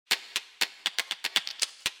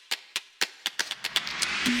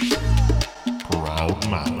Proud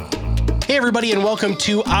Mama. Hey, everybody, and welcome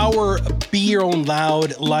to our Be Your Own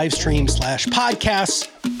Loud live stream / podcast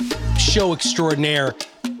show extraordinaire.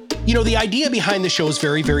 You know, the idea behind the show is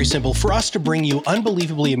very, very simple. For us to bring you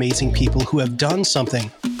unbelievably amazing people who have done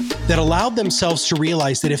something that allowed themselves to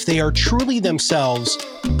realize that if they are truly themselves,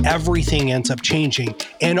 everything ends up changing.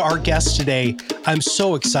 And our guest today, I'm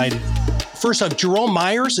so excited. First off, Jerome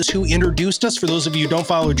Myers is who introduced us. For those of you who don't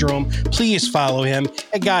follow Jerome, please follow him.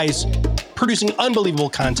 That guy's producing unbelievable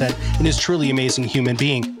content and is truly amazing human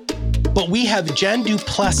being. But we have Jen Du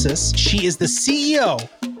Plessis. She is the CEO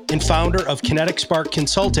and founder of Kinetic Spark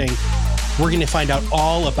Consulting. We're going to find out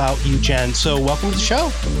all about you, Jen. So welcome to the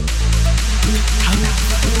show.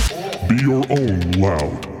 Be Your Own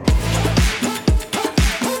Loud.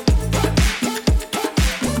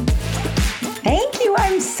 Thank you.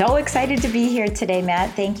 I'm so excited to be here today,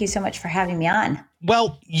 Matt. Thank you so much for having me on.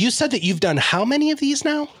 Well, you said that you've done how many of these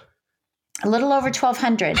now? A little over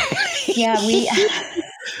 1,200. Yeah,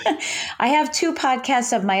 I have 2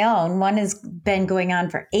 podcasts of my own. One has been going on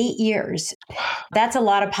for 8 years. That's a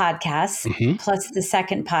lot of podcasts, plus the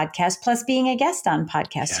second podcast, plus being a guest on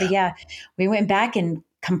podcasts. So yeah, we went back and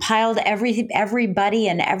compiled everybody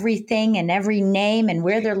and everything and every name and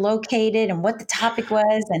where they're located and what the topic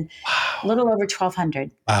was, and a little over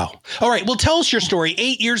 1,200. Wow. All right. Well, tell us your story.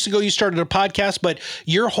 8 years ago, you started a podcast, but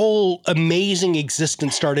your whole amazing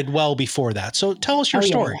existence started well before that. So tell us your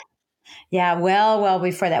story. Yeah, well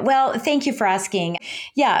before that. Well, thank you for asking.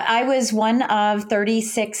 Yeah, I was one of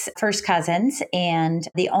 36 first cousins and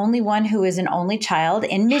the only one who is an only child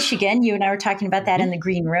in Michigan. You and I were talking about that in the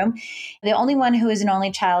green room. The only one who was an only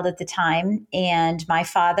child at the time. And my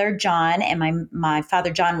father, John, and my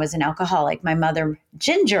father, John, was an alcoholic. My mother,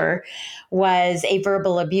 Ginger, was a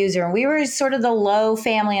verbal abuser. And we were sort of the low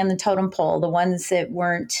family on the totem pole, the ones that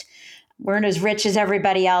weren't as rich as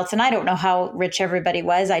everybody else. And I don't know how rich everybody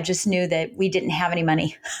was. I just knew that we didn't have any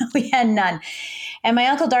money. We had none. And my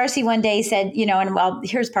Uncle Darcy one day said, and well,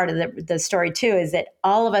 here's part of the story too, is that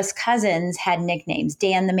all of us cousins had nicknames,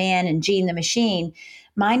 Dan the Man and Gene the Machine.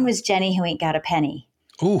 Mine was Jenny Who Ain't Got a Penny.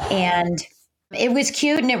 Ooh. And it was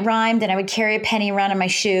cute and it rhymed, and I would carry a penny around in my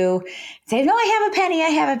shoe, say, no, I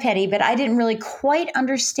have a penny. But I didn't really quite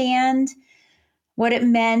understand what it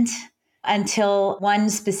meant until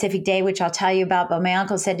one specific day, which I'll tell you about. But my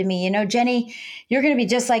uncle said to me, Jenny, you're going to be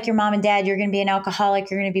just like your mom and dad. You're going to be an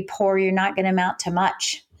alcoholic. You're going to be poor. You're not going to amount to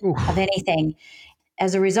much of anything.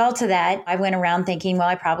 As a result of that, I went around thinking, well,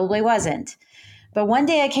 I probably wasn't. But one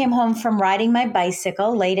day I came home from riding my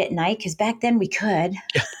bicycle late at night, because back then we could.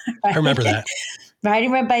 I remember that.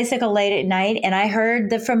 Riding my bicycle late at night, and I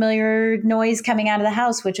heard the familiar noise coming out of the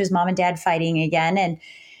house, which was mom and dad fighting again. And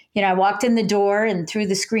I walked in the door and through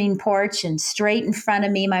the screen porch, and straight in front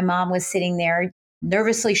of me, my mom was sitting there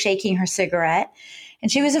nervously shaking her cigarette.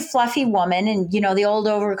 And she was a fluffy woman, and, the old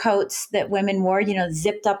overcoats that women wore,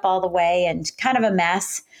 zipped up all the way and kind of a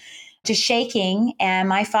mess, just shaking. And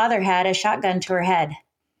my father had a shotgun to her head.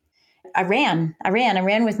 I ran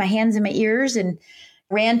with my hands in my ears and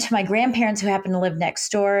ran to my grandparents, who happened to live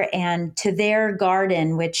next door, and to their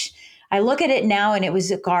garden, which I look at it now and it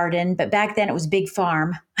was a garden, but back then it was big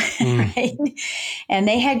farm, right? And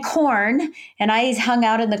they had corn, and I hung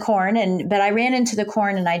out in the corn, but I ran into the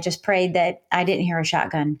corn and I just prayed that I didn't hear a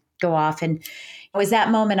shotgun go off. And it was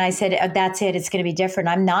that moment I said, that's it. It's going to be different.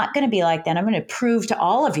 I'm not going to be like that. I'm going to prove to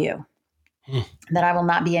all of you that I will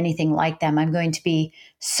not be anything like them. I'm going to be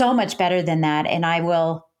so much better than that. And I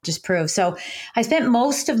will just prove. So I spent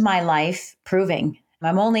most of my life proving.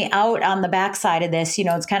 I'm only out on the backside of this.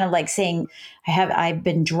 It's kind of like saying I've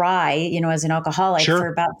been dry, as an alcoholic for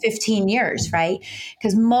about 15 years, right?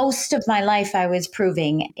 Because most of my life I was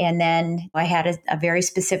proving. And then I had a very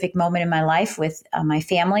specific moment in my life with my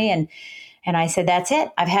family. And I said, that's it.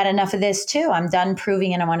 I've had enough of this too. I'm done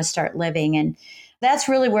proving and I want to start living. And that's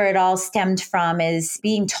really where it all stemmed from, is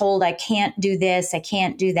being told I can't do this, I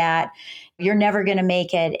can't do that. You're never going to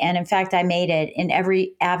make it. And in fact, I made it in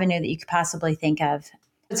every avenue that you could possibly think of.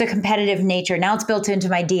 It's a competitive nature. Now it's built into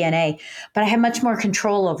my DNA, but I have much more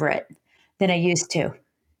control over it than I used to.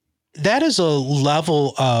 That is a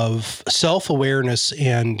level of self-awareness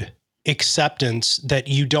and acceptance that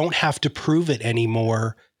you don't have to prove it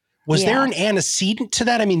anymore. Was there an antecedent to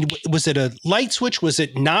that? I mean, was it a light switch? Was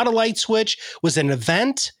it not a light switch? Was it an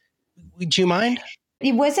event? Do you mind?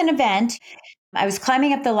 It was an event. I was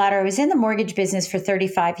climbing up the ladder. I was in the mortgage business for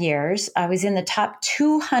 35 years. I was in the top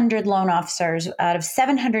 200 loan officers out of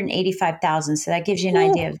 785,000. So that gives you an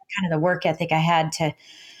idea of kind of the work ethic I had to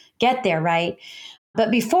get there, right? But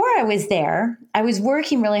before I was there, I was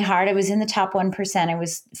working really hard. I was in the top 1%. I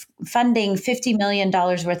was funding $50 million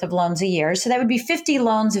worth of loans a year. So that would be 50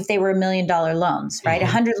 loans if they were $1 million loans, right?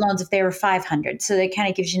 100 loans if they were 500. So that kind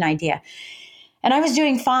of gives you an idea. And I was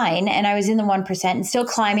doing fine. And I was in the 1% and still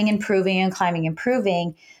climbing,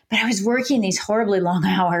 improving. But I was working these horribly long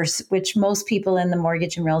hours, which most people in the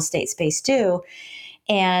mortgage and real estate space do.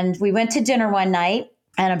 And we went to dinner one night.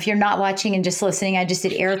 And if you're not watching and just listening, I just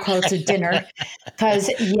did air quotes of dinner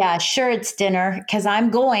because, yeah, sure, it's dinner because I'm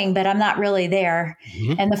going, but I'm not really there.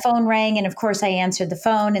 And the phone rang. And of course, I answered the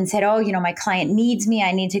phone and said, oh, my client needs me.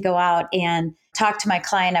 I need to go out and talk to my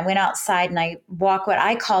client. I went outside and I walk what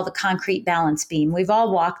I call the concrete balance beam. We've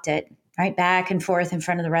all walked it, right? Back and forth in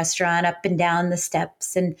front of the restaurant, up and down the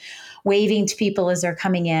steps and waving to people as they're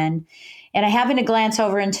coming in. And I happened to glance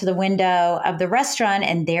over into the window of the restaurant,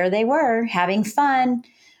 and there they were having fun,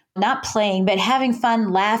 not playing, but having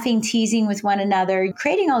fun, laughing, teasing with one another,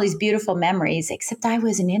 creating all these beautiful memories, except I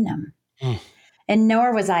wasn't in them. And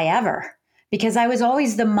nor was I ever, because I was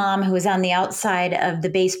always the mom who was on the outside of the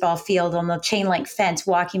baseball field on the chain link fence,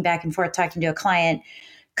 walking back and forth, talking to a client,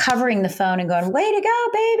 covering the phone and going, way to go,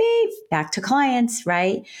 baby, back to clients,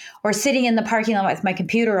 right? Or sitting in the parking lot with my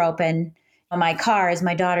computer open on my car as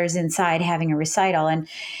my daughter's inside having a recital. And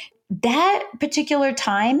that particular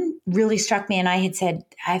time really struck me. And I had said,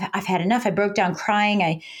 I've had enough. I broke down crying.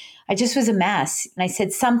 I just was a mess. And I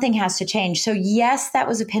said, something has to change. So yes, that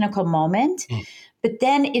was a pinnacle moment. But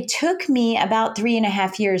then it took me about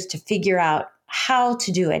 3.5 years to figure out how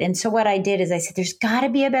to do it. And so what I did is I said, there's got to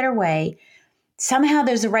be a better way. Somehow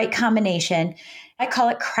there's a right combination. I call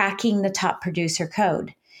it cracking the top producer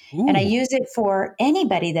code. Ooh. And I use it for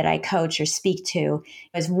anybody that I coach or speak to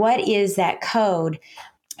is what is that code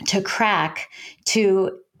to crack.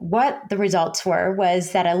 To what the results were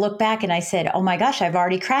was that I look back and I said, oh my gosh, I've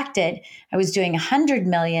already cracked it. I was doing 100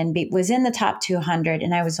 million, was in the top 200,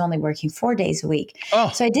 and I was only working 4 days a week. Oh.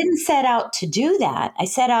 So I didn't set out to do that. I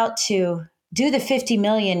set out to do the 50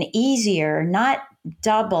 million easier, not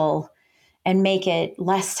double and make it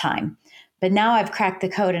less time. But now I've cracked the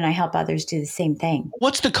code and I help others do the same thing.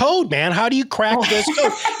 What's the code, man? How do you crack this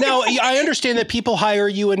code? Now, I understand that people hire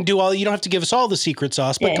you and do all, you don't have to give us all the secret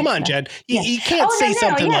sauce, but come on, Jen, you can't say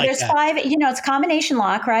something like there's that. Five, it's combination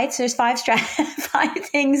lock, right? So there's five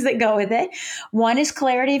things that go with it. One is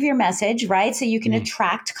clarity of your message, right? So you can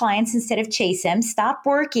attract clients instead of chase them. Stop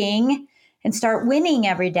working and start winning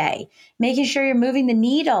every day. Making sure you're moving the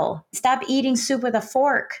needle. Stop eating soup with a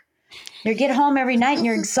fork. You get home every night and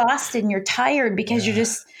you're exhausted and you're tired because you're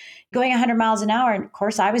just going 100 miles an hour. And of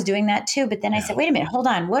course, I was doing that too. But then I said, wait a minute, hold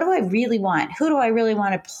on. What do I really want? Who do I really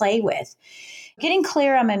want to play with? Getting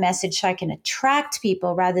clear on my message so I can attract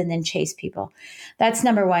people rather than chase people. That's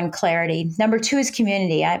number one, clarity. Number two is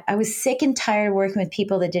community. I was sick and tired of working with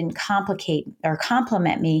people that didn't complicate or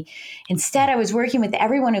compliment me. Instead, I was working with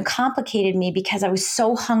everyone who complicated me because I was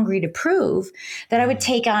so hungry to prove that I would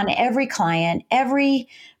take on every client, every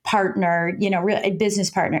partner, a business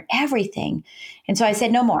partner, everything. And so I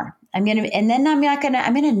said, no more. I'm going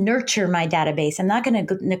to nurture my database. I'm not going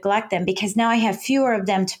to neglect them because now I have fewer of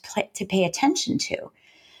them to pay attention to.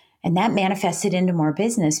 And that manifested into more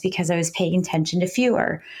business because I was paying attention to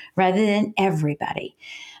fewer rather than everybody.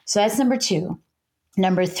 So that's number two.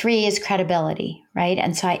 Number three is credibility, right?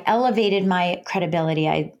 And so I elevated my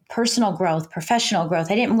credibility. Personal growth, professional growth.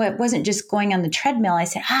 Wasn't just going on the treadmill. I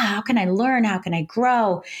said, how can I learn? How can I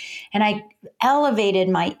grow? And I elevated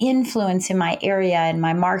my influence in my area and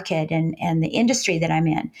my market and the industry that I'm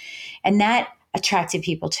in. And that attracted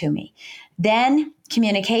people to me. Then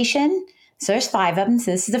communication. So there's 5 of them. So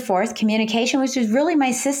this is the fourth. Communication, which is really my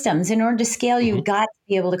systems. In order to scale, you've got to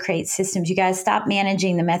be able to create systems. You got to stop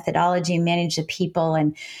managing the methodology and manage the people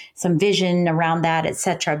and some vision around that, et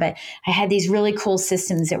cetera. But I had these really cool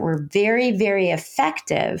systems that were very, very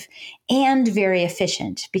effective and very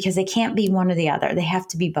efficient because they can't be one or the other. They have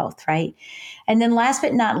to be both, right? And then last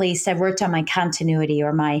but not least, I worked on my continuity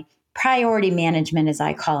or my priority management, as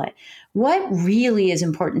I call it. What really is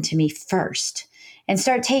important to me first? And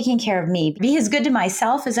start taking care of me, be as good to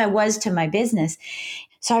myself as I was to my business.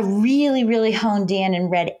 So I really, really honed in and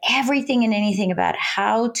read everything and anything about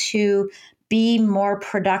how to be more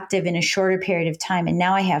productive in a shorter period of time. And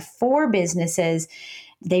now I have 4 businesses.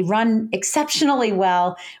 They run exceptionally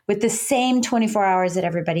well with the same 24 hours that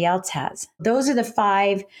everybody else has. Those are the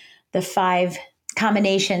five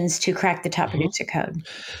combinations to crack the top producer code.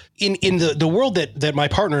 In the world that my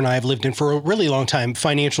partner and I have lived in for a really long time,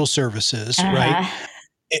 financial services, right?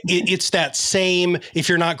 It's that same, if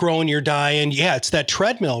you're not growing, you're dying. Yeah, it's that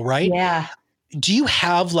treadmill, right? Yeah. do you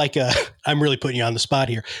have like I'm really putting you on the spot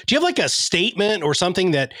here. Do you have like a statement or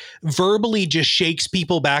something that verbally just shakes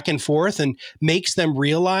people back and forth and makes them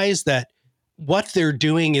realize that what they're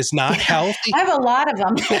doing is not healthy? I have a lot of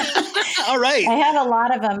them. All right. I have a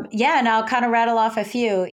lot of them. Yeah, and I'll kind of rattle off a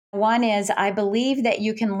few. One is I believe that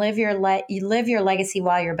you can live your legacy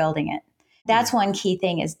while you're building it. That's one key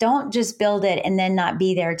thing is don't just build it and then not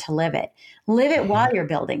be there to live it. Live it while you're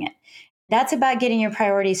building it. That's about getting your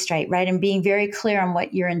priorities straight, right? And being very clear on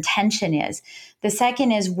what your intention is. The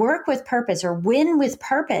second is work with purpose or win with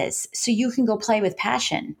purpose so you can go play with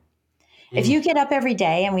passion. If you get up every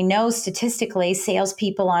day, and we know statistically,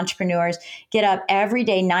 salespeople, entrepreneurs get up every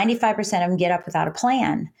day, 95% of them get up without a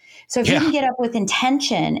plan. So if you can get up with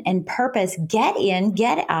intention and purpose, get in,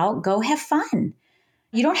 get out, go have fun.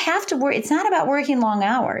 You don't have to work. It's not about working long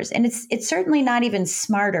hours. And it's certainly not even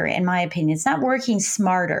smarter, in my opinion. It's not working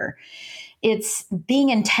smarter. It's being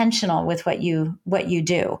intentional with what you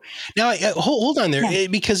do. Now, hold on there,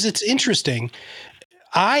 because it's interesting.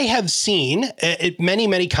 I have seen at many,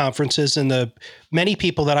 many conferences and the many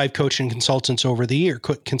people that I've coached and consulted over the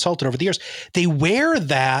years, they wear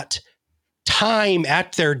that time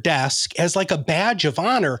at their desk as like a badge of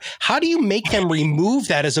honor. How do you make them remove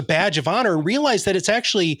that as a badge of honor and realize that it's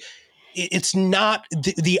not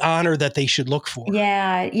the honor that they should look for?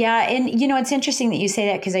 Yeah. And it's interesting that you say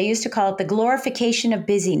that because I used to call it the glorification of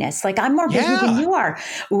busyness. Like, I'm more busy than you are.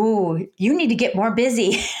 Ooh, you need to get more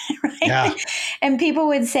busy. Right? Yeah. And people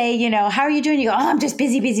would say, how are you doing? You go, oh, I'm just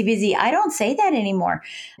busy, busy, busy. I don't say that anymore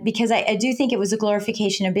because I do think it was a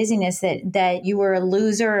glorification of busyness that you were a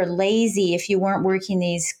loser or lazy if you weren't working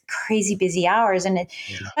these crazy busy hours. And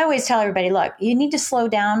I always tell everybody, look, you need to slow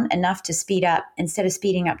down enough to speed up instead of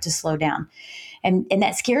speeding up to slow down. And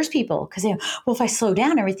that scares people because they go, well, if I slow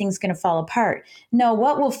down, everything's going to fall apart. No,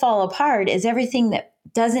 what will fall apart is everything that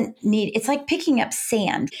doesn't need, it's like picking up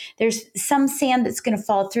sand. There's some sand that's going to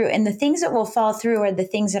fall through. And the things that will fall through are the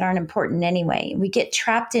things that aren't important anyway. We get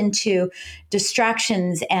trapped into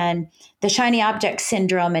distractions and the shiny object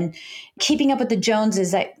syndrome and keeping up with the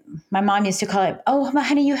Joneses. My mom used to call it, oh,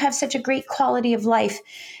 honey, you have such a great quality of life.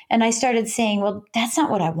 And I started saying, well, that's not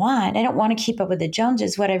what I want. I don't want to keep up with the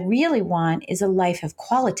Joneses. What I really want is a life of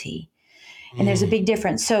quality. And there's a big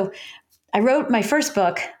difference. So I wrote my first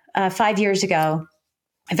book 5 years ago.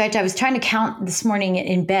 In fact, I was trying to count this morning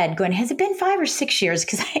in bed going, has it been 5 or 6 years?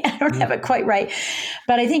 Because I don't have it quite right.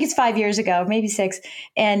 But I think it's 5 years ago, maybe 6,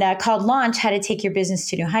 and called Launch, How to Take Your Business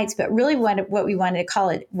to New Heights. But really what we wanted to call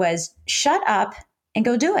it was Shut Up and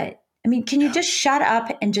Go Do It. I mean, can you just shut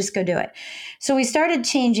up and just go do it? So we started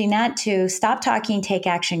changing that to stop talking, take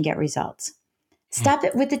action, get results. Stop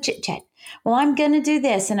it with the chit chat. Well, I'm going to do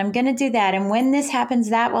this and I'm going to do that. And when this happens,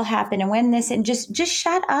 that will happen. And when this, and just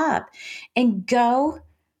shut up and go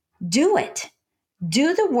do it.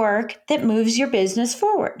 Do the work that moves your business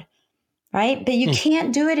forward, right? But you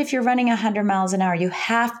can't do it if you're running 100 miles an hour. You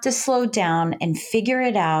have to slow down and figure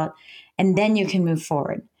it out, and then you can move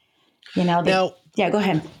forward. Now, go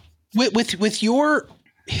ahead. With your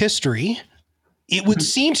history, it would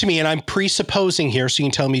seem to me, and I'm presupposing here, so you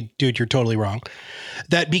can tell me, dude, you're totally wrong,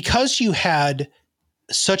 that because you had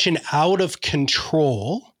such an out of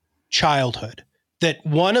control childhood, that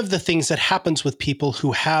one of the things that happens with people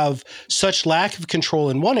who have such lack of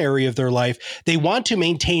control in one area of their life, they want to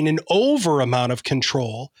maintain an over amount of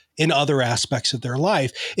control in other aspects of their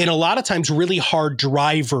life. And a lot of times really hard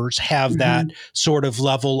drivers have that sort of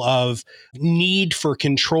level of need for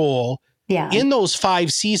control. Yeah. In those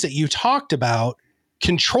 5 C's that you talked about,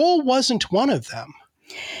 control wasn't one of them.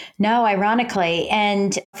 No, ironically.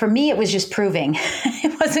 And for me, it was just proving.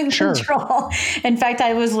 It wasn't control. In fact,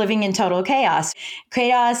 I was living in total chaos,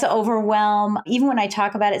 overwhelm. Even when I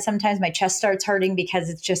talk about it, sometimes my chest starts hurting because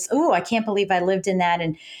it's just, I can't believe I lived in that.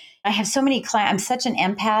 And I have so many clients. I'm such an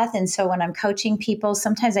empath. And so when I'm coaching people,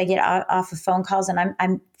 sometimes I get off of phone calls and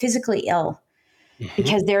I'm physically ill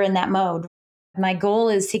because they're in that mode. My goal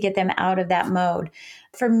is to get them out of that mode.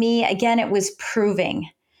 For me, again, it was proving.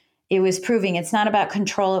 It's not about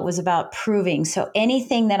control. It was about proving. So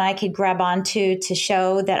anything that I could grab onto to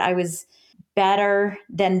show that I was better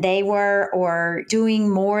than they were or doing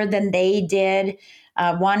more than they did,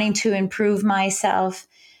 wanting to improve myself,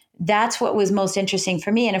 that's what was most interesting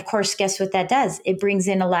for me. And of course, guess what that does? It brings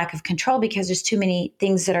in a lack of control because there's too many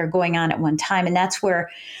things that are going on at one time. And that's where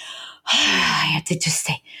I had to just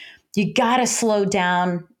say, you got to slow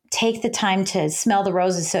down, take the time to smell the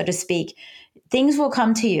roses, so to speak. Things will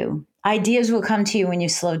come to you. Ideas will come to you when you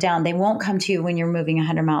slow down. They won't come to you when you're moving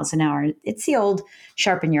 100 miles an hour. It's the old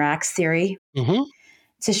sharpen your axe theory.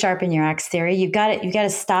 It's a sharpen your axe theory. You got to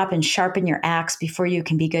stop and sharpen your axe before you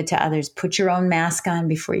can be good to others. Put your own mask on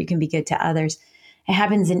before you can be good to others. It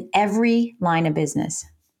happens in every line of business.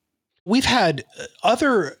 We've had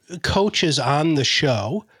other coaches on the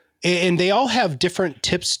show, and they all have different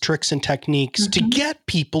tips, tricks, and techniques to get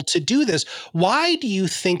people to do this. Why do you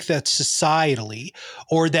think that societally,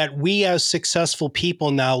 or that we as successful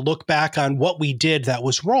people now look back on what we did that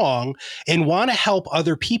was wrong and want to help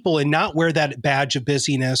other people and not wear that badge of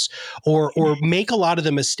busyness or make a lot of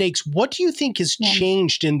the mistakes? What do you think has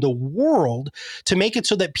changed in the world to make it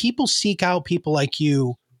so that people seek out people like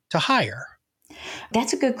you to hire?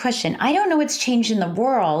 That's a good question. I don't know what's changed in the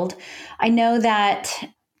world. I know that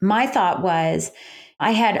my thought was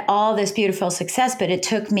I had all this beautiful success, but it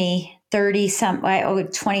took me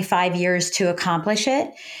 25 years to accomplish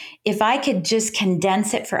it. If I could just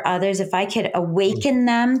condense it for others, if I could awaken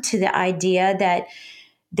them to the idea that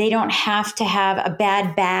they don't have to have a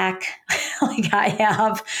bad back like I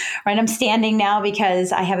have, right? I'm standing now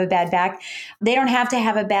because I have a bad back. They don't have to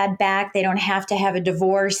have a bad back. They don't have to have a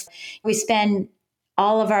divorce. We spend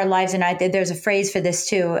all of our lives, and there's a phrase for this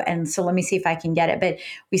too, and so let me see if I can get it, but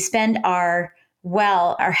we spend our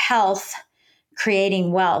health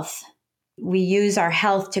creating wealth. We use our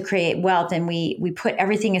health to create wealth, and we put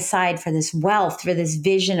everything aside for this wealth, for this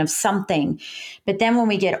vision of something. But then when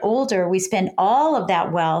we get older, we spend all of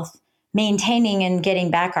that wealth maintaining and getting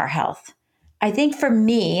back our health. I think for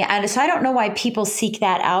me, so I don't know why people seek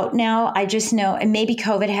that out now. I just know, and maybe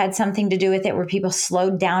COVID had something to do with it, where people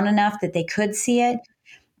slowed down enough that they could see it.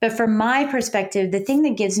 But from my perspective, the thing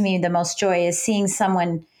that gives me the most joy is seeing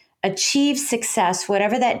someone achieve success,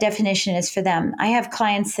 whatever that definition is for them. I have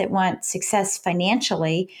clients that want success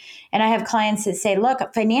financially, and I have clients that say, look,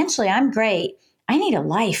 financially, I'm great. I need a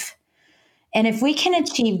life. And if we can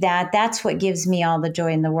achieve that, that's what gives me all the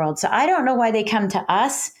joy in the world. So I don't know why they come to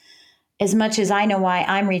us as much as I know why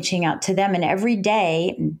I'm reaching out to them. And every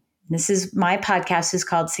day, my podcast is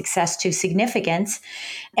called Success to Significance.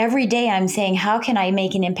 Every day I'm saying, how can I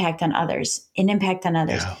make an impact on others,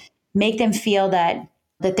 Yeah. make them feel that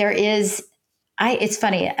there is, it's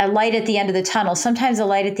funny, a light at the end of the tunnel. Sometimes a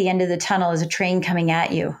light at the end of the tunnel is a train coming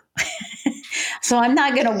at you. So I'm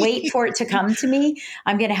not going to wait for it to come to me.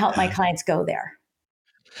 I'm going to help my clients go there.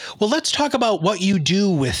 Well, let's talk about what you do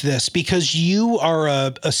with this, because you are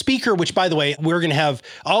a speaker, which, by the way, we're going to have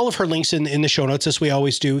all of her links in the show notes, as we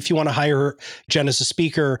always do. If you want to hire her, Jen, as a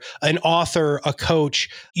speaker, an author, a coach,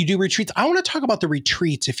 you do retreats. I want to talk about the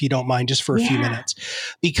retreats, if you don't mind, just for a few minutes,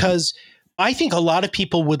 because I think a lot of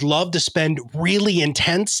people would love to spend really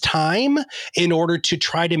intense time in order to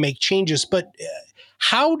try to make changes. But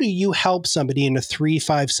how do you help somebody in a 3,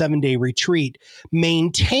 5, 7-day retreat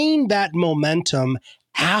maintain that momentum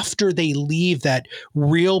after they leave that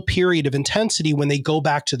real period of intensity when they go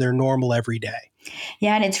back to their normal every day?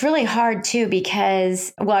 Yeah, and it's really hard too,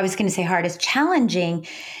 because, I was going to say hard, it's challenging,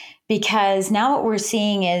 because now what we're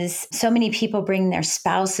seeing is so many people bring their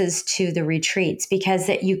spouses to the retreats, because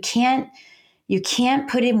that you can't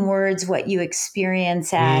put in words what you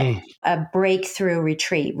experience at a breakthrough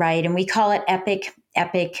retreat, right? And we call it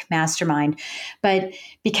epic mastermind, but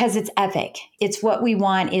because it's epic, it's what we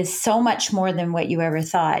want is so much more than what you ever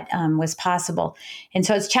thought was possible. And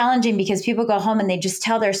so it's challenging, because people go home and they just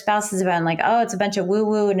tell their spouses about it, like, oh, it's a bunch of woo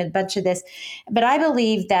woo and a bunch of this. But I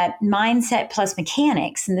believe that mindset plus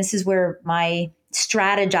mechanics, and this is where my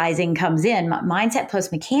strategizing comes in, mindset plus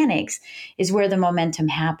mechanics is where the momentum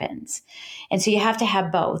happens. And so you have to have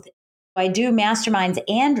both. I do masterminds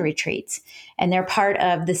and retreats, and they're part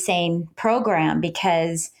of the same program,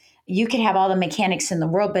 because you could have all the mechanics in the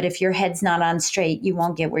world, but if your head's not on straight, you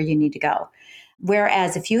won't get where you need to go.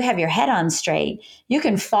 Whereas if you have your head on straight, you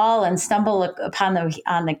can fall and stumble upon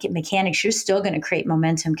the mechanics. You're still going to create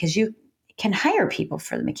momentum, because you can hire people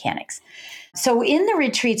for the mechanics. So in the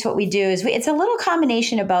retreats, what we do is it's a little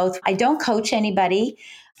combination of both. I don't coach anybody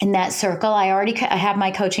in that circle. I have my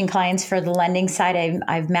coaching clients for the lending side.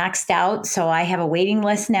 I've maxed out, so I have a waiting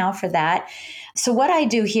list now for that. So what I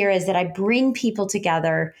do here is that I bring people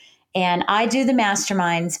together, and I do the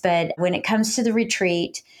masterminds, but when it comes to the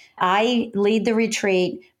retreat, I lead the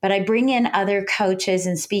retreat, but I bring in other coaches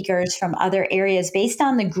and speakers from other areas based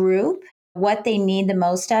on the group, what they need the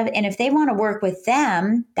most of. And if they want to work with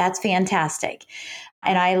them, that's fantastic.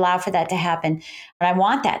 And I allow for that to happen. And I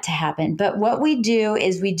want that to happen. But what we do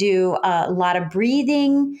is we do a lot of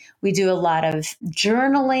breathing. We do a lot of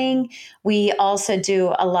journaling. We also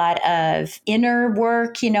do a lot of inner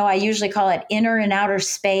work. I usually call it inner and outer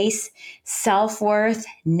space, self-worth,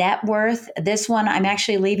 net worth. This one I'm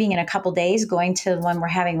actually leaving in a couple days, going to the one we're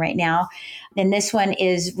having right now. And this one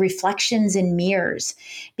is reflections and mirrors,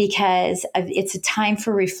 because it's a time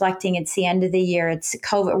for reflecting. It's the end of the year. It's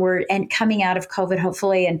COVID. We're coming out of COVID,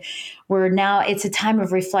 hopefully. And it's a time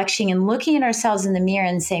of reflection and looking at ourselves in the mirror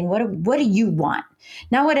and saying, what do you want?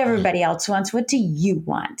 Not what everybody else wants. What do you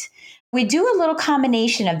want? We do a little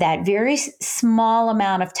combination of that, very small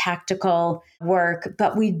amount of tactical work,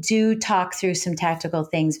 but we do talk through some tactical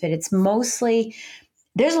things, but it's mostly,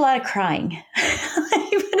 there's a lot of crying,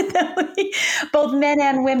 both men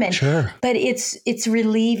and women. Sure. But it's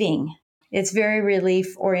relieving. It's very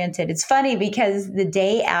relief oriented. It's funny because the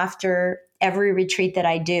day after every retreat that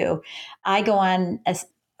I do, I go on a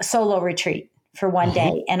solo retreat for one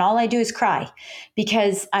day, and all I do is cry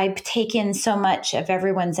because I've taken so much of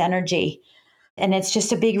everyone's energy. And it's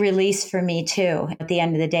just a big release for me too at the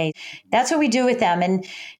end of the day. That's what we do with them. And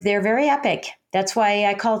they're very epic. That's why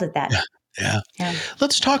I called it that. Yeah.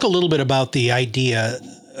 Let's talk a little bit about the idea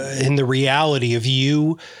and the reality of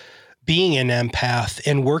you being an empath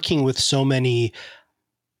and working with so many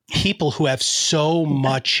people who have so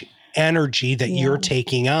much energy that you're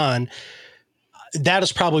taking on. That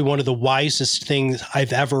is probably one of the wisest things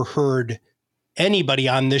I've ever heard anybody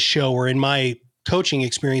on this show or in my coaching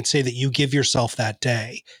experience say, that you give yourself that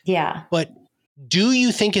day. Yeah. But do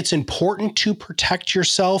you think it's important to protect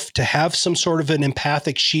yourself, to have some sort of an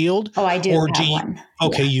empathic shield? Oh, I do have one.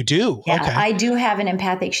 Okay, you do. Yeah, okay. I do have an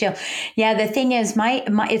empathic shield. Yeah, the thing is,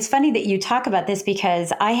 it's funny that you talk about this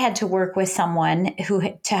because I had to work with someone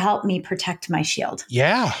to help me protect my shield.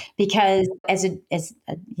 Yeah. Because as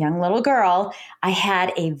a young little girl, I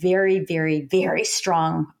had a very, very, very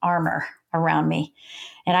strong armor around me.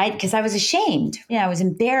 And because I was ashamed, I was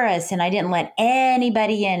embarrassed and I didn't let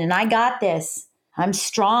anybody in. And I got this. I'm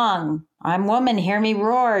strong. I'm woman. Hear me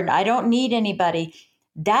roar. I don't need anybody.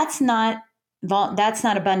 That's not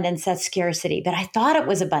abundance. That's scarcity. But I thought it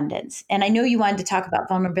was abundance. And I know you wanted to talk about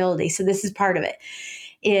vulnerability. So this is part of it,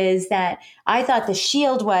 is that I thought the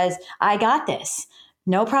shield was, I got this.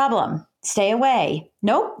 No problem. Stay away.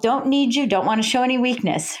 Nope. Don't need you. Don't want to show any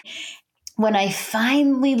weakness. When I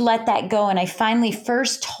finally let that go and I finally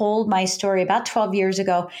first told my story about 12 years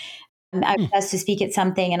ago, I was asked to speak at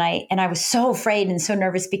something and I was so afraid and so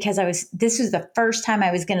nervous because this was the first time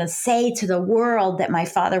I was going to say to the world that my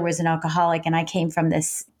father was an alcoholic and I came from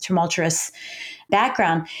this tumultuous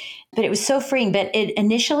background. But it was so freeing. But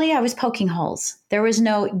initially I was poking holes. There was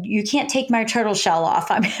you can't take my turtle shell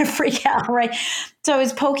off. I'm going to freak out, right? So I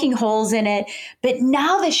was poking holes in it. But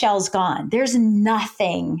now the shell's gone. There's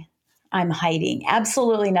nothing I'm hiding.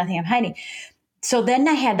 Absolutely nothing I'm hiding. So then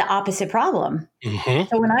I had the opposite problem. Mm-hmm.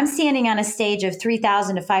 So when I'm standing on a stage of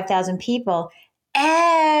 3,000 to 5,000 people,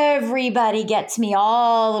 everybody gets me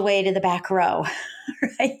all the way to the back row,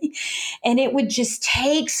 right? And it would just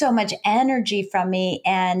take so much energy from me.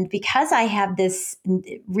 And because I have this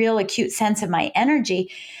real acute sense of my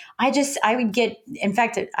energy, I would get, in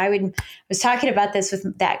fact, I was talking about this with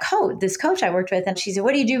this coach I worked with, and she said,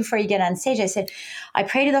 what do you do before you get on stage? I said, I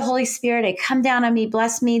pray to the Holy Spirit, I come down on me,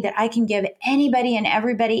 bless me, that I can give anybody and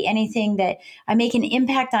everybody anything, that I make an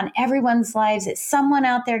impact on everyone's lives, that someone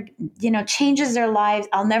out there, changes their lives.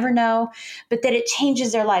 I'll never know, but that it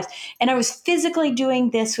changes their lives. And I was physically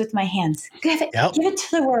doing this with my hands. Give it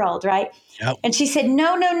to the world, right? Yep. And she said,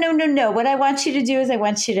 no. What I want you to do is I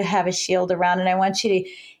want you to have a shield around, and I want you to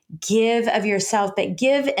give of yourself, but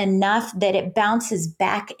give enough that it bounces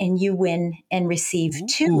back and you win and receive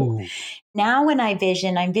too. Ooh. Now when I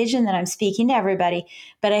vision that I'm speaking to everybody,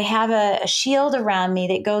 but I have a shield around me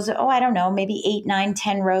that goes, maybe 8, 9,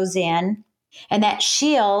 10 rows in. And that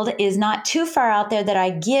shield is not too far out there that I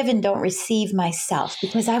give and don't receive myself,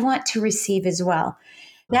 because I want to receive as well.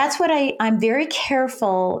 That's what I'm very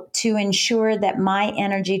careful to ensure that my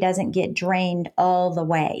energy doesn't get drained all the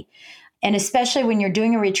way. And especially when you're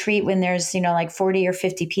doing a retreat, when there's, like 40 or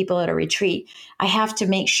 50 people at a retreat, I have to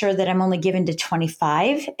make sure that I'm only given to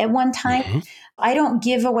 25 at one time. Mm-hmm. I don't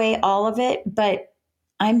give away all of it, but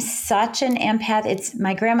I'm such an empath.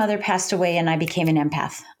 My grandmother passed away and I became an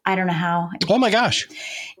empath. I don't know how. Oh my gosh.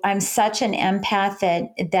 I'm such an empath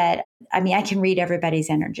that I can read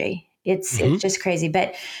everybody's energy. It's just crazy.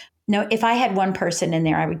 But no, if I had one person in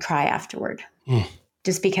there, I would cry afterward. Mm.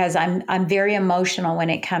 Just because I'm very emotional when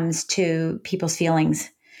it comes to people's feelings,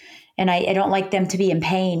 and I don't like them to be in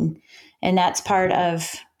pain. And that's part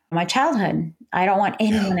of my childhood. I don't want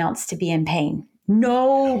anyone else to be in pain.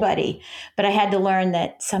 Nobody. But I had to learn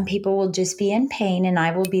that some people will just be in pain and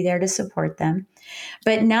I will be there to support them.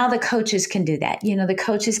 But now the coaches can do that. The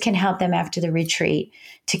coaches can help them after the retreat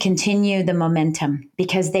to continue the momentum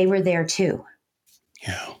because they were there too.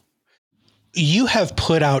 Yeah. You have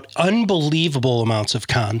put out unbelievable amounts of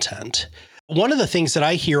content. One of the things that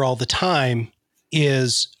I hear all the time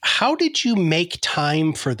is, how did you make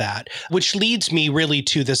time for that? Which leads me really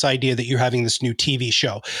to this idea that you're having this new TV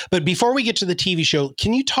show. But before we get to the TV show,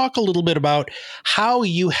 can you talk a little bit about how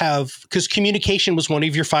you have, because communication was one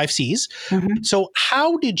of your 5 C's. Mm-hmm. So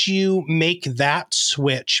how did you make that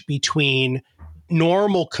switch between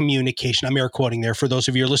normal communication? I'm air quoting there for those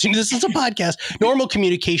of you who are listening. This is a podcast, normal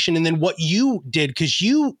communication. And then what you did, because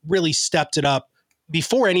you really stepped it up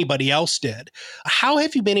before anybody else did. How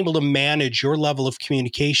have you been able to manage your level of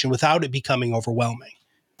communication without it becoming overwhelming?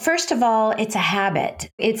 First of all, it's a habit.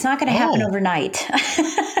 It's not going to happen overnight,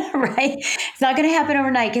 right? It's not going to happen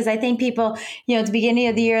overnight because I think people, at the beginning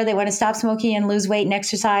of the year, they want to stop smoking and lose weight and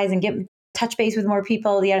exercise and get touch base with more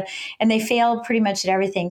people, and they fail pretty much at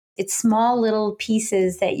everything. It's small little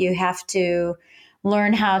pieces that you have to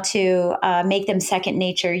learn how to make them second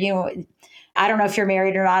nature. I don't know if you're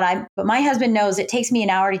married or not, but my husband knows it takes me an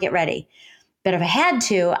hour to get ready. But if I had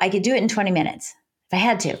to, I could do it in 20 minutes. If I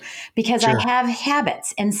had to, because I have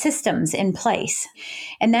habits and systems in place.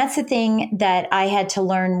 And that's the thing that I had to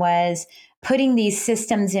learn was putting these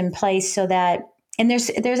systems in place so that, and there's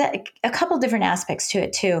a couple different aspects to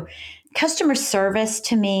it too. Customer service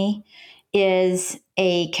to me is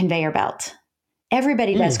a conveyor belt.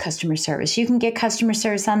 Everybody does customer service. You can get customer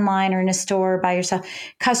service online or in a store by yourself.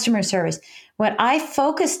 Customer service. What I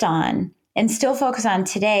focused on and still focus on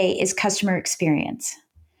today is customer experience,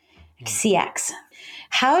 CX.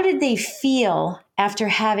 How did they feel after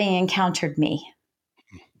having encountered me?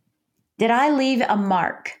 Did I leave a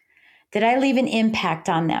mark? Did I leave an impact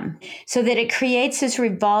on them? So that it creates this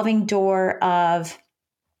revolving door of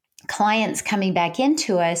clients coming back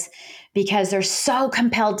into us because they're so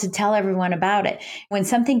compelled to tell everyone about it. When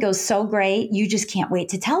something goes so great, you just can't wait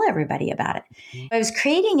to tell everybody about it. I was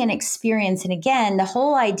creating an experience. And again, the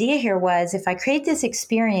whole idea here was if I create this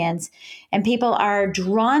experience and people are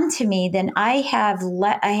drawn to me, then I have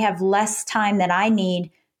less time that I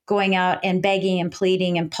need going out and begging and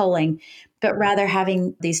pleading and pulling, but rather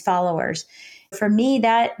having these followers. For me,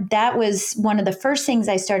 that was one of the first things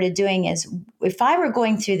I started doing is if I were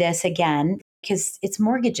going through this again, because it's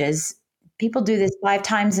mortgages, people do this 5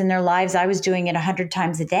 times in their lives. I was doing it 100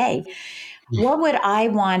 times a day. What would I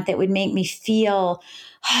want that would make me feel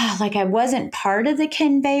like I wasn't part of the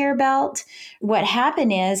conveyor belt? What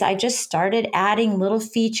happened is I just started adding little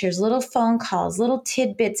features, little phone calls, little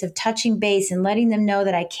tidbits of touching base and letting them know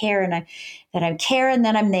that I care and that I care and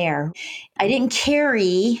that I'm there. I didn't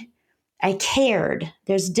carry. I cared.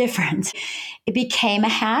 There's a difference. It became a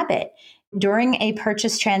habit. During a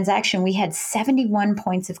purchase transaction, we had 71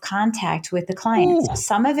 points of contact with the clients. Ooh.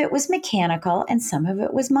 Some of it was mechanical and some of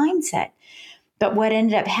it was mindset. But what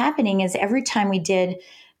ended up happening is every time we did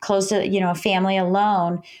close a family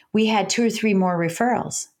alone, we had 2 or 3 more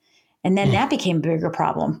referrals. And then that became a bigger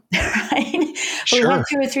problem, right? Sure. We had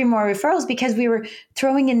 2 or 3 more referrals because we were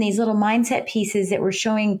throwing in these little mindset pieces that were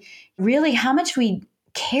showing really how much we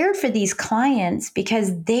cared for these clients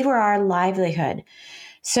because they were our livelihood.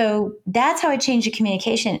 So that's how I changed the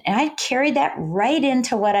communication. And I carried that right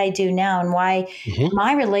into what I do now and why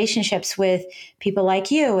my relationships with people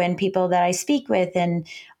like you and people that I speak with and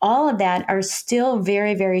all of that are still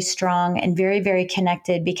very, very strong and very, very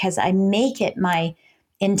connected because I make it my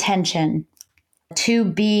intention to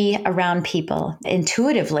be around people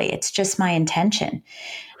intuitively. It's just my intention.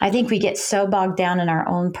 I think we get so bogged down in our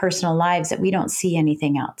own personal lives that we don't see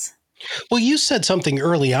anything else. Well, you said something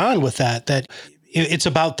early on with that it's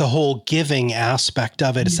about the whole giving aspect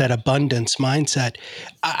of it. It's that abundance mindset.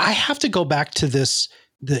 I have to go back to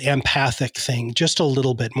the empathic thing just a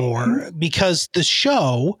little bit more because the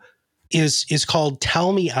show is called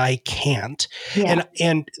Tell Me I Can't. Yeah.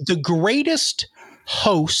 And the greatest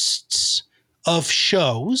hosts of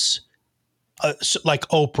shows like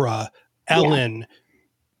Oprah, Ellen,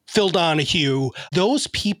 Phil Donahue, those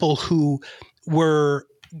people who were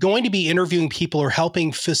going to be interviewing people or helping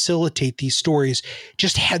facilitate these stories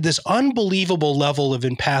just had this unbelievable level of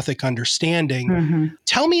empathic understanding.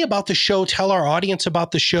 Tell me about the show. Tell our audience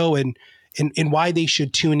about the show and why they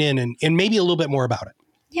should tune in and maybe a little bit more about it.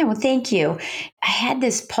 Yeah, well, thank you. I had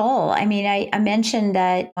this poll. I mean, I mentioned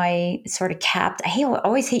that I sort of capped. I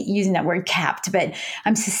always hate using that word capped, but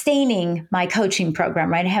I'm sustaining my coaching program,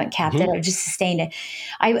 right? I haven't capped it. I just sustained it.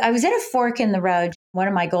 I was at a fork in the road. One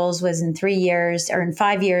of my goals was in 3 years or in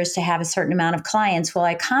 5 years to have a certain amount of clients. Well,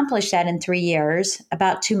 I accomplished that in 3 years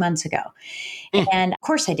about 2 months ago. And of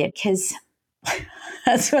course I did, because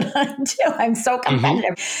that's what I do. I'm so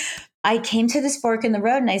competitive. I came to this fork in the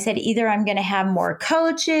road and I said, either I'm going to have more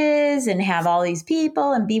coaches and have all these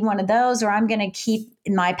people and be one of those, or I'm going to keep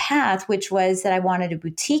in my path, which was that I wanted a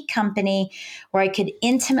boutique company where I could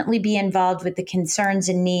intimately be involved with the concerns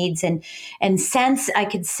and needs and I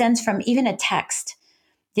could sense from even a text,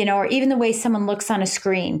 or even the way someone looks on a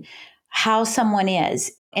screen, how someone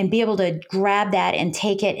is, and be able to grab that and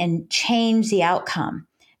take it and change the outcome,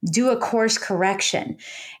 do a course correction.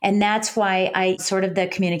 And that's why the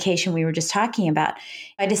communication we were just talking about,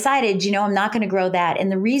 I decided, I'm not going to grow that.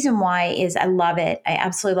 And the reason why is I love it. I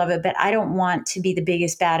absolutely love it, but I don't want to be the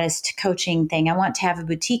biggest, baddest coaching thing. I want to have a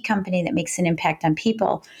boutique company that makes an impact on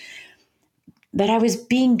people. But I was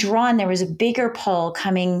being drawn, there was a bigger pull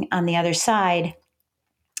coming on the other side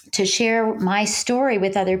to share my story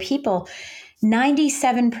with other people.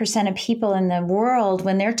 97% of people in the world,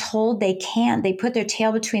 when they're told they can't, they put their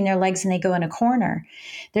tail between their legs and they go in a corner.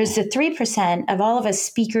 There's the 3% of all of us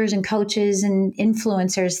speakers and coaches and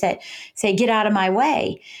influencers that say, get out of my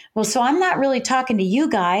way. Well, so I'm not really talking to you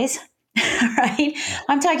guys, right?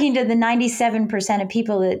 I'm talking to the 97% of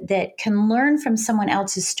people that can learn from someone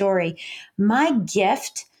else's story. My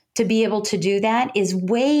gift to be able to do that is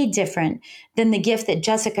way different than the gift that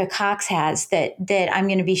Jessica Cox has that I'm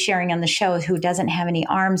going to be sharing on the show, who doesn't have any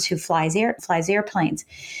arms, who flies airplanes.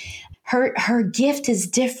 Her gift is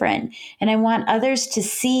different. And I want others to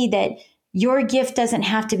see that your gift doesn't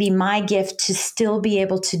have to be my gift to still be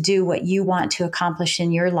able to do what you want to accomplish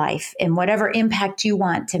in your life and whatever impact you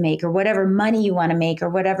want to make, or whatever money you want to make, or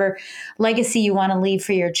whatever legacy you want to leave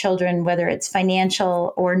for your children, whether it's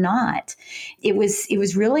financial or not. It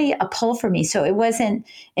was really a pull for me. So it wasn't,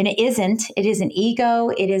 and it isn't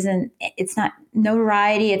ego. It's not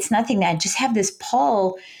notoriety. It's nothing. That I just have this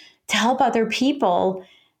pull to help other people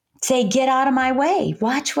say, get out of my way.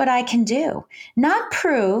 Watch what I can do. Not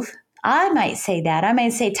prove. I might say that. I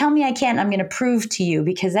might say, tell me I can't, I'm going to prove to you,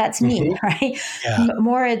 because that's me, right? Yeah.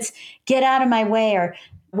 More it's get out of my way, or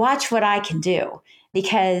watch what I can do,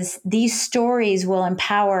 because these stories will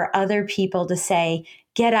empower other people to say,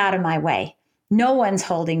 get out of my way. No one's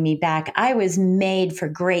holding me back. I was made for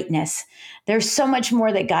greatness. There's so much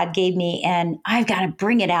more that God gave me, and I've got to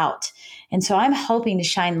bring it out. And so I'm hoping to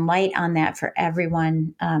shine light on that for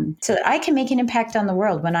everyone, so that I can make an impact on the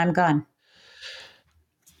world when I'm gone.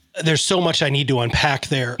 There's so much I need to unpack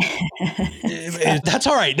there. That's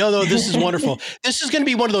all right. No, this is wonderful. This is going to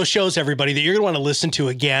be one of those shows, everybody, that you're going to want to listen to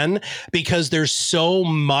again, because there's so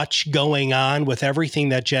much going on with everything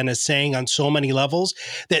that Jen is saying on so many levels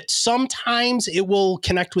that sometimes it will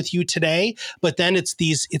connect with you today, but then it's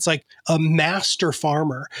like a master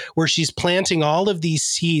farmer where she's planting all of these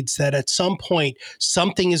seeds that at some point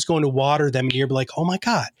something is going to water them, and you're like, oh my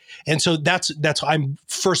God. And so that's I'm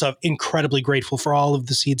first off incredibly grateful for all of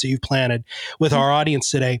the seeds that you've planted with our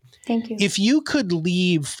audience today. Thank you. If you could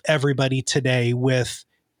leave everybody today with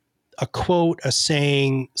a quote, a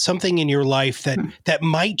saying, something in your life that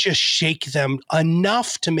might just shake them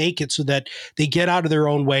enough to make it so that they get out of their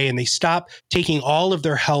own way and they stop taking all of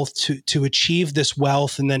their health to achieve this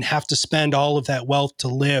wealth and then have to spend all of that wealth to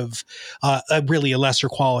live a lesser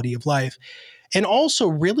quality of life. And also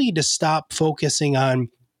really to stop focusing on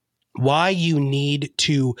why you need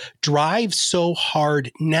to drive so hard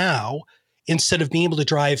now instead of being able to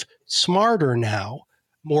drive smarter now,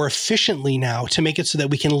 more efficiently now, to make it so that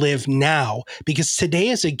we can live now. Because today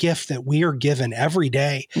is a gift that we are given every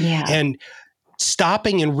day. Yeah. And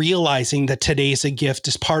stopping and realizing that today is a gift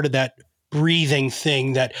is part of that breathing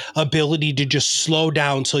thing, that ability to just slow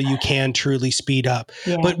down so you can truly speed up.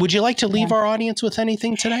 Yeah. But would you like to leave our audience with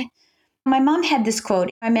anything today? My mom had this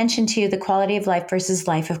quote. I mentioned to you the quality of life versus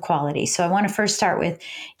life of quality. So I want to first start with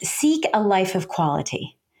seek a life of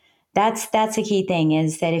quality. That's a key thing,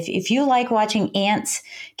 is that if you like watching ants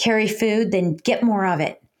carry food, then get more of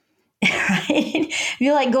it. Right? If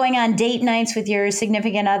you like going on date nights with your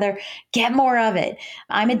significant other, get more of it.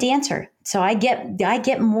 I'm a dancer, so I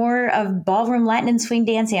get more of ballroom, Latin, and swing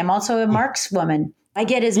dancing. I'm also a Marx woman. I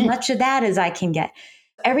get as much of that as I can get.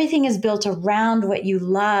 Everything is built around what you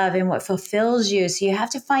love and what fulfills you. So you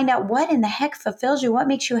have to find out what in the heck fulfills you, what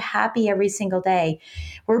makes you happy every single day.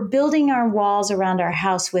 We're building our walls around our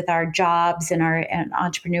house with our jobs and our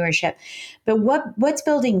entrepreneurship. But what's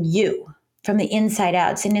building you from the inside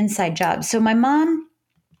out? It's an inside job. So my mom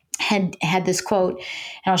had this quote,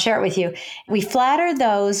 and I'll share it with you. We flatter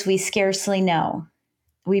those we scarcely know.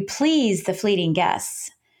 We please the fleeting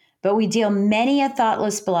guests, but we deal many a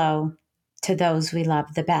thoughtless blow to those we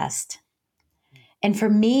love the best. And for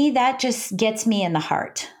me, that just gets me in the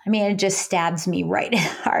heart. I mean, it just stabs me right in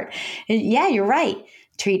the heart. Yeah, you're right.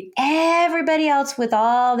 Treat everybody else with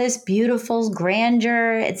all this beautiful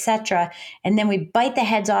grandeur, etc. And then we bite the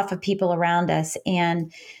heads off of people around us.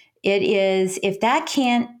 And it is, if that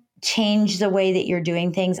can't change the way that you're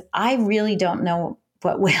doing things, I really don't know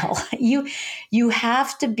what will. You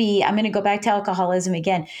have to be, I'm going to go back to alcoholism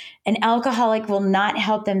again. An alcoholic will not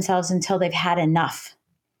help themselves until they've had enough.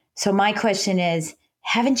 So my question is,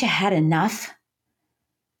 haven't you had enough?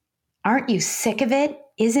 Aren't you sick of it?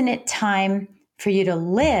 Isn't it time for you to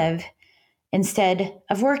live instead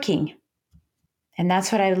of working? And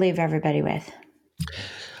that's what I would leave everybody with.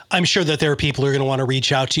 I'm sure that there are people who are going to want to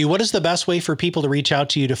reach out to you. What is the best way for people to reach out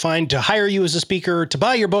to you, to hire you as a speaker, to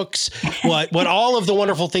buy your books, what all of the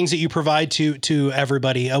wonderful things that you provide to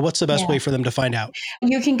everybody? What's the best way for them to find out?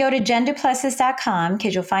 You can go to jenduplessis.com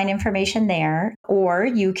because you'll find information there, or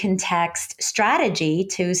you can text strategy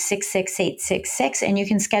to 66866 and you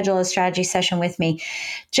can schedule a strategy session with me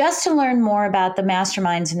just to learn more about the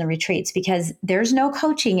masterminds and the retreats, because there's no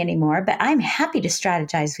coaching anymore, but I'm happy to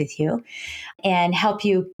strategize with you and help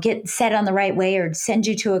you get set on the right way, or send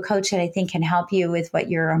you to a coach that I think can help you with what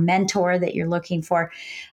you're a mentor that you're looking for.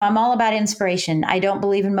 I'm all about inspiration. I don't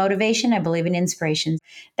believe in motivation. I believe in inspiration.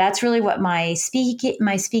 That's really what my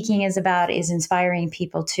speaking is about, is inspiring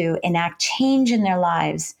people to enact change in their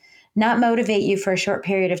lives, not motivate you for a short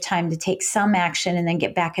period of time to take some action and then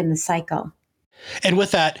get back in the cycle. And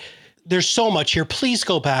with that, there's so much here. Please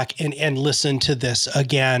go back and listen to this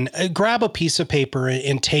again. Grab a piece of paper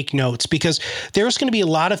and take notes, because there's going to be a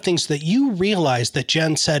lot of things that you realize that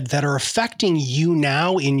Jen said that are affecting you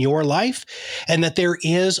now in your life, and that there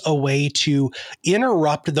is a way to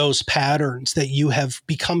interrupt those patterns that you have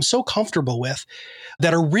become so comfortable with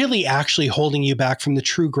that are really actually holding you back from the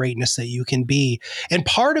true greatness that you can be. And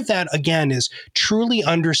part of that, again, is truly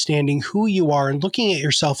understanding who you are and looking at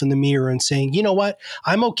yourself in the mirror and saying, you know what,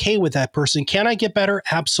 I'm okay with that person. Can I get better?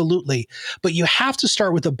 Absolutely. But you have to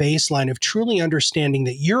start with a baseline of truly understanding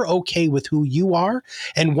that you're okay with who you are.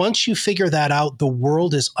 And once you figure that out, the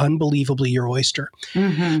world is unbelievably your oyster.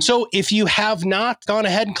 Mm-hmm. So if you have not gone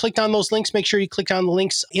ahead and clicked on those links, make sure you click on the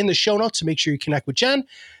links in the show notes to make sure you connect with Jen.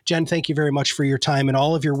 Jen, thank you very much for your time and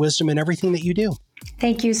all of your wisdom and everything that you do.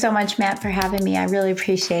 Thank you so much, Matt, for having me. I really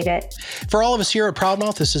appreciate it. For all of us here at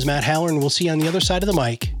Proudmouth, this is Matt Haller, and we'll see you on the other side of the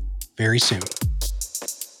mic very soon.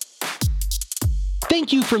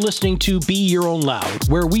 Thank you for listening to Be Your Own Loud,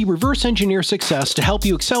 where we reverse engineer success to help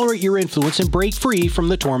you accelerate your influence and break free from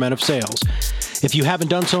the torment of sales. If you haven't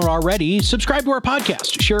done so already, subscribe to our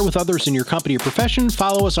podcast, share with others in your company or profession,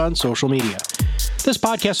 follow us on social media. This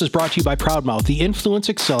podcast is brought to you by Proudmouth, the Influence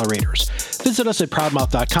Accelerators. Visit us at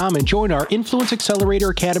proudmouth.com and join our Influence Accelerator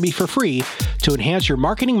Academy for free to enhance your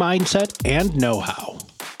marketing mindset and know-how.